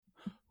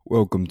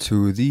Welcome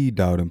to the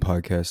Dowden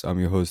Podcast. I'm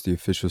your host, the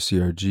official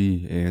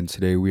CRG, and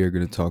today we are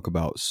going to talk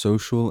about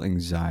social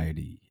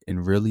anxiety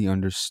and really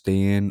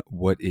understand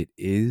what it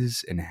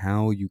is and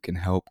how you can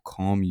help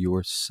calm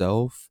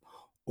yourself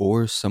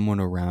or someone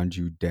around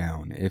you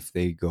down if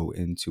they go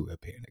into a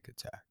panic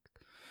attack.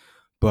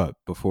 But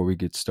before we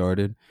get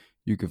started,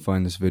 you can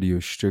find this video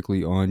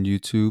strictly on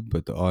YouTube,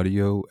 but the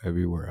audio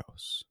everywhere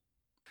else.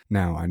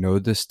 Now, I know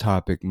this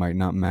topic might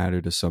not matter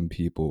to some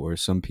people, or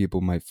some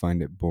people might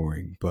find it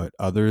boring, but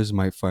others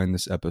might find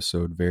this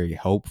episode very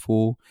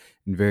helpful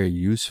and very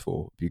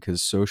useful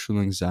because social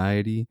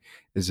anxiety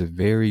is a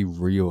very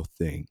real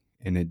thing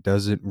and it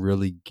doesn't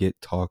really get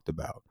talked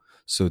about.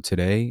 So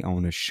today, I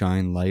want to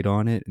shine light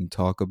on it and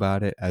talk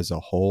about it as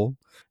a whole,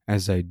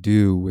 as I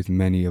do with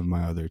many of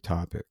my other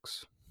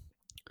topics.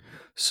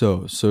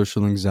 So,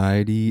 social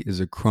anxiety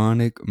is a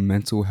chronic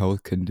mental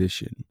health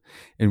condition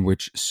in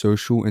which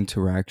social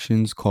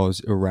interactions cause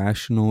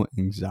irrational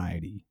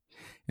anxiety.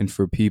 And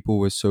for people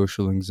with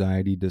social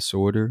anxiety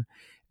disorder,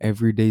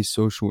 everyday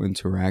social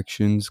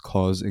interactions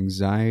cause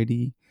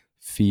anxiety,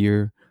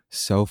 fear,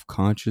 self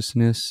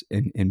consciousness,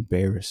 and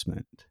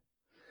embarrassment.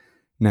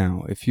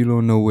 Now, if you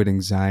don't know what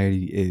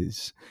anxiety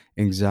is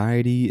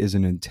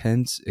an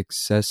intense,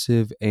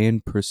 excessive,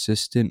 and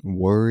persistent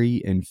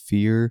worry and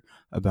fear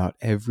about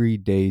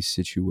everyday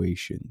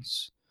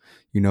situations.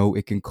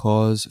 It can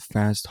cause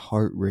fast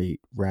heart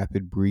rate,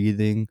 rapid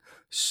breathing,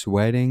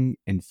 sweating,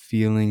 and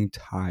feeling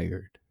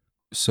tired.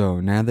 So,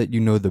 now that you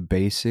know the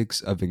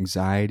basics of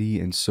anxiety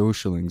and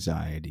social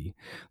anxiety,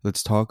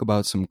 let's talk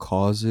about some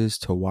causes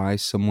to why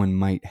someone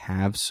might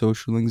have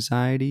social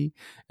anxiety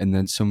and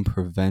then some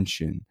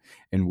prevention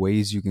and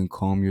ways you can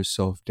calm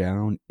yourself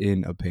down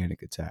in a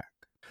panic attack.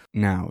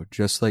 Now,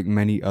 just like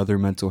many other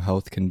mental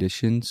health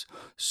conditions,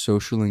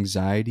 social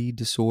anxiety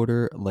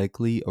disorder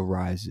likely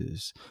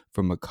arises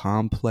from a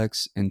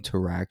complex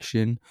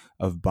interaction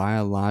of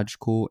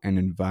biological and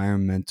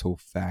environmental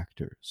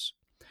factors.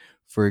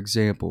 For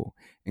example,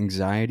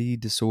 anxiety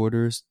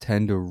disorders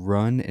tend to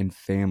run in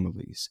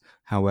families.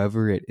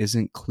 However, it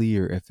isn't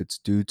clear if it's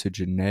due to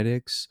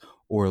genetics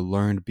or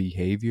learned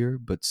behavior,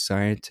 but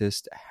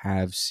scientists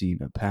have seen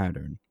a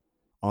pattern.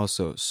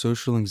 Also,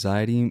 social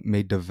anxiety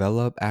may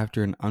develop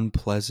after an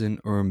unpleasant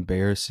or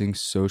embarrassing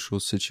social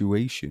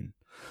situation.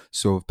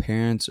 So, if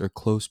parents or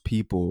close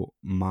people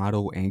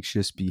model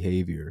anxious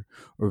behavior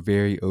or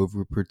very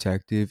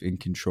overprotective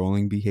and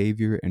controlling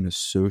behavior in a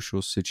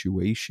social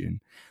situation,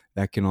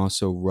 that can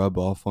also rub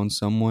off on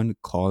someone,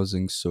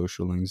 causing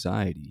social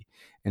anxiety.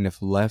 And if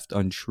left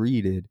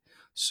untreated,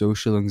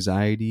 social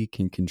anxiety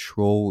can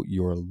control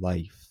your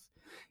life.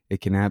 It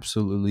can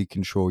absolutely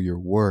control your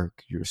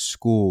work, your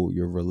school,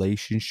 your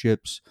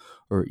relationships,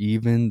 or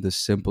even the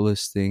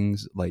simplest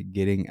things like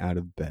getting out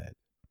of bed.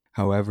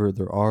 However,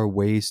 there are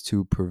ways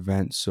to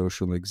prevent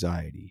social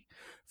anxiety.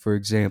 For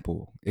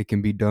example, it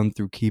can be done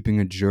through keeping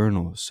a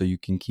journal so you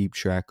can keep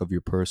track of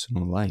your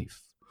personal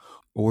life.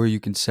 Or you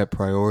can set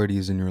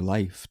priorities in your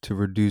life to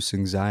reduce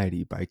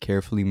anxiety by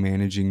carefully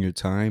managing your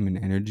time and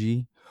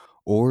energy.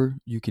 Or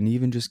you can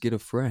even just get a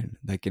friend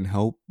that can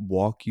help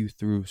walk you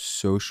through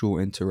social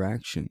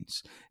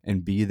interactions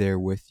and be there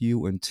with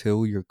you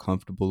until you're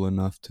comfortable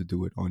enough to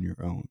do it on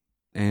your own.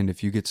 And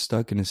if you get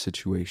stuck in a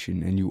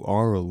situation and you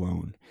are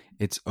alone,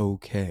 it's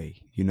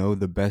okay.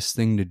 The best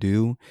thing to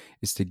do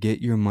is to get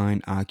your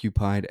mind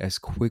occupied as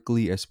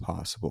quickly as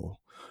possible.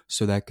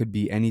 So that could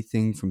be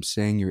anything from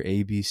saying your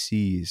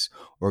ABCs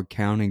or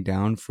counting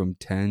down from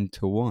 10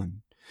 to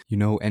 1.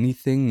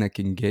 Anything that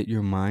can get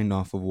your mind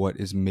off of what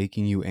is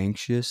making you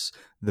anxious,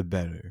 the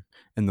better.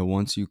 And the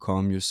once you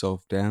calm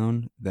yourself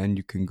down, then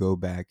you can go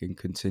back and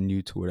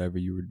continue to whatever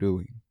you were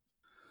doing.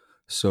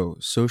 So,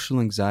 social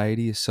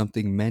anxiety is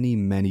something many,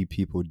 many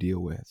people deal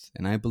with.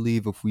 And I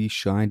believe if we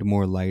shined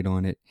more light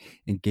on it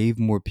and gave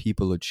more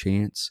people a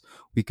chance,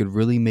 we could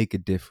really make a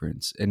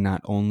difference in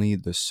not only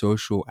the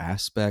social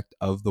aspect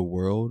of the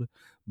world,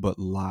 but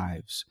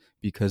lives,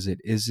 because it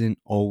isn't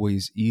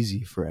always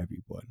easy for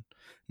everyone.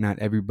 Not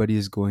everybody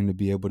is going to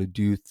be able to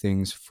do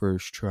things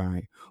first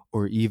try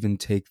or even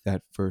take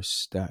that first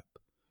step.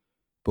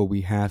 But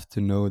we have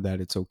to know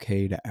that it's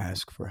okay to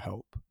ask for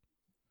help.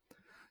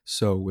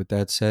 So, with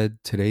that said,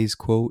 today's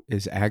quote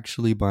is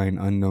actually by an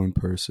unknown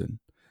person,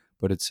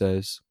 but it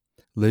says,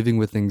 "Living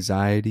with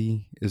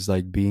anxiety is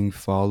like being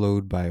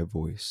followed by a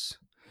voice.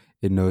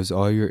 It knows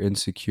all your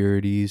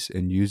insecurities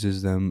and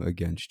uses them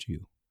against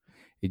you.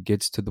 It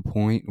gets to the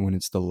point when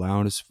it's the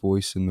loudest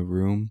voice in the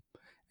room,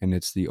 and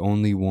it's the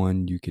only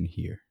one you can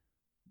hear."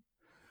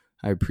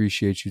 I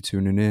appreciate you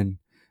tuning in.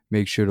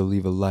 Make sure to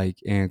leave a like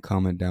and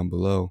comment down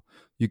below.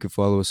 You can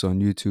follow us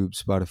on YouTube,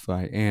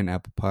 Spotify, and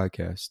Apple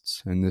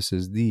Podcasts. And this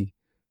is the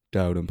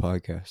Dowden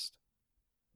Podcast.